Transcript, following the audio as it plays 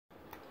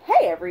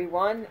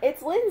everyone,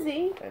 it's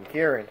Lindsay. And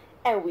Kieran.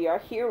 And we are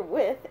here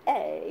with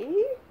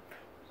a...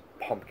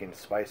 pumpkin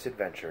spice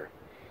adventure.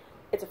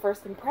 It's a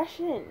first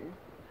impression.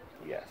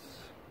 Yes.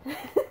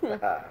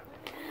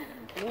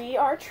 We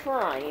are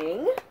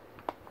trying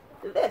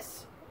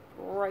this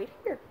right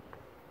here.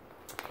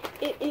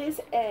 It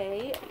is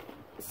a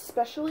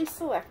specially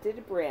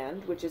selected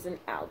brand, which is an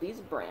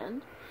Aldi's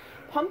brand.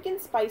 Pumpkin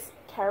spice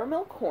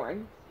caramel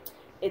corn.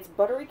 It's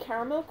buttery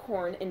caramel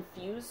corn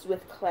infused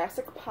with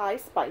classic pie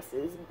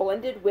spices,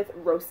 blended with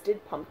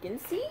roasted pumpkin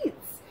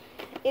seeds.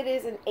 It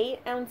is an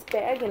 8-ounce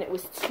bag, and it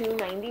was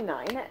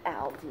 $2.99 at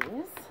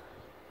Aldi's.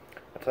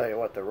 I'll tell you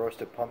what, the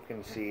roasted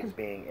pumpkin seeds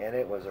being in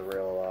it was a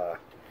real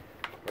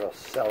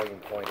selling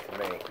point to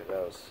me.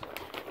 Because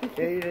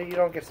you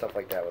don't get stuff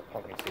like that with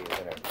pumpkin seeds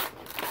in it.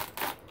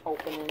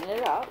 Opening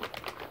it up.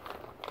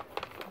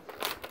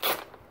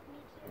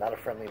 Not a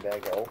friendly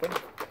bag to open.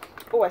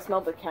 Oh, I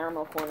smelled the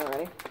caramel corn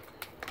already.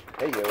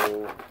 Hey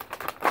yo.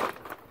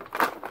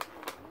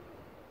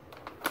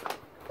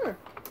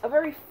 A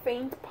very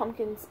faint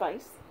pumpkin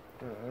spice.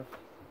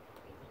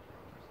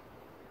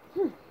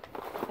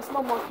 I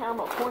smell more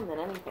caramel corn than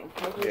anything.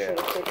 Maybe you should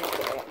have taken it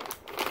today.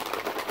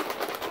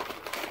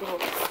 It's a little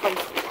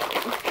spicy.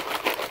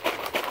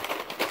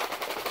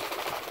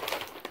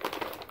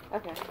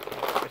 Okay.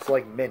 It's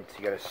like mint.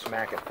 You gotta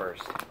smack it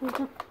first.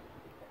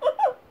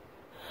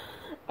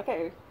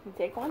 Okay, you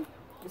take one.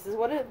 This is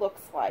what it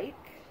looks like.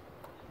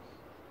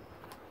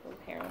 Little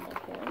caramel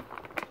corn.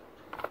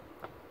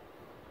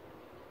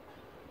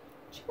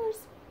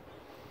 Cheers.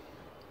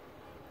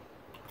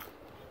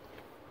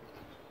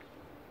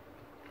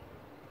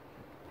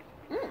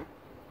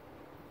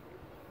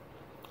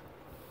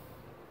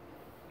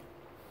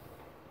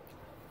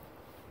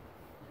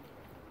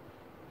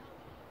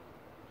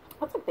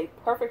 That's like the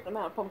perfect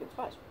amount of pumpkin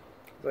spice.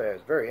 Yeah,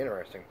 it's very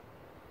interesting.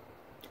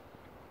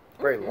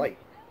 Very light.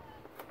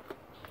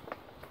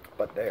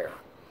 But there.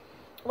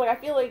 Like, I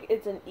feel like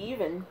it's an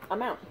even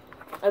amount.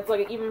 It's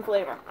like an even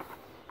flavor.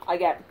 I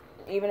get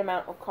an even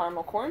amount of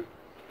caramel corn,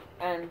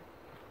 and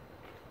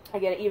I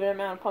get an even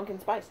amount of pumpkin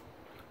spice.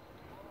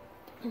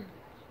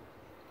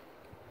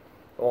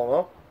 Well,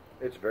 no,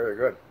 it's very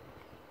good.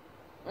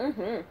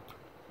 And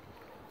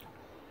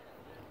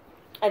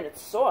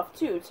it's soft,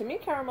 too. To me,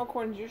 caramel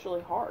corn is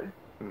usually hard.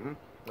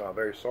 Oh,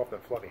 very soft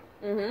and fluffy.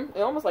 It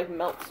almost, like,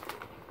 melts.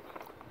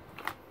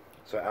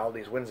 So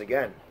Aldi's wins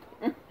again.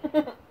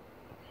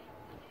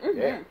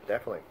 Yeah,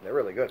 definitely. They're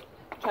really good.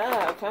 10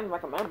 out of 10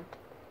 recommend.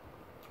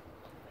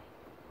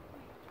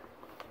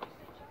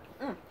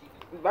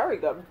 Very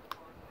good.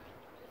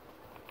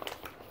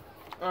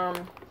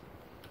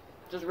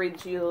 Just read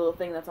to you the little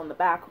thing that's on the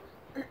back.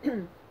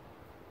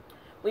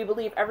 We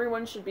believe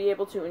everyone should be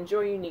able to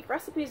enjoy unique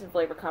recipes and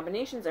flavor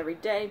combinations every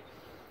day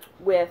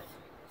with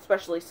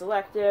specially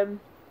selected.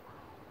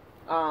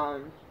 Our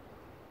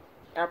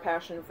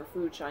passion for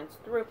food shines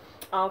through.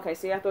 Oh, okay,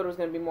 see, I thought it was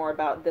going to be more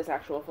about this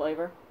actual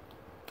flavor.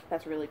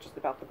 That's really just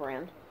about the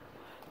brand.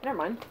 Never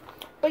mind.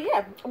 But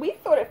yeah, we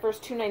thought at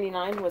first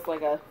 $2.99 was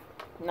like a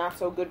not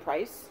so good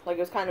price. Like,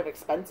 it was kind of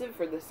expensive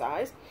for this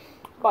size.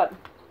 But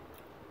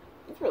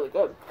it's really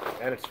good.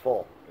 And it's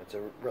full. It's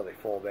a really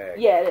full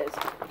bag. Yeah, it is.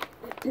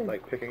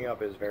 Like, picking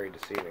up is very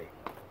deceiving.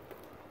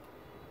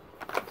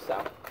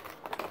 So,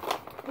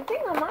 the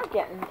thing I'm not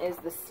getting is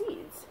the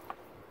seeds.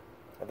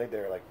 I think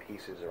there are, like,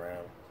 pieces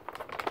around.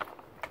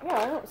 Yeah,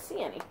 I don't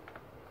see any.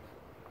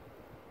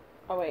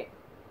 Oh, wait.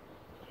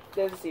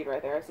 There's a seed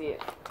right there. I see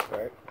it.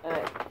 Right?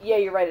 Yeah,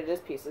 you're right. It is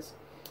pieces.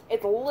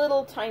 It's a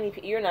little tiny...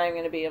 You're not even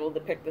going to be able to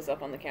pick this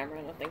up on the camera,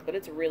 I don't think. But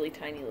it's really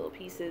tiny little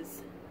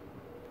pieces.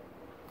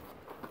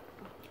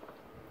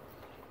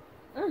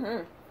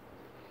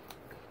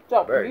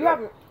 So, Very if you good.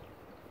 haven't...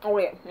 Oh,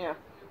 wait. Yeah.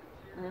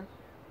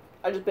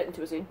 I just bit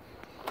into a seed.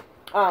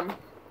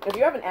 If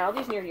you have an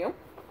Aldi's near you,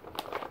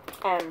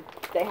 and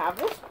they have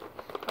this,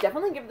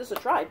 definitely give this a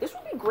try. This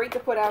would be great to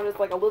put out as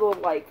like a little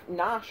like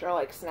nosh or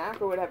like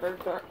snack or whatever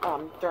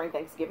during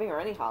Thanksgiving or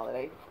any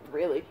holiday,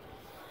 really.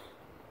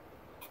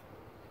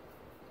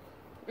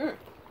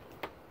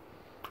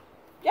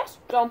 Yes,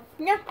 so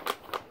yeah.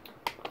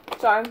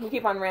 Sorry, we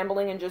keep on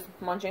rambling and just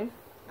munching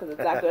because it's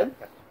that good.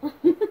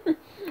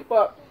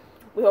 But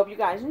we hope you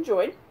guys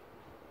enjoyed,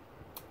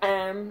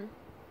 and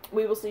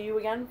we will see you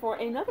again for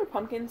another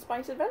pumpkin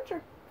spice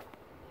adventure.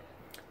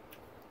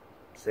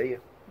 See ya.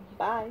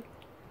 Bye.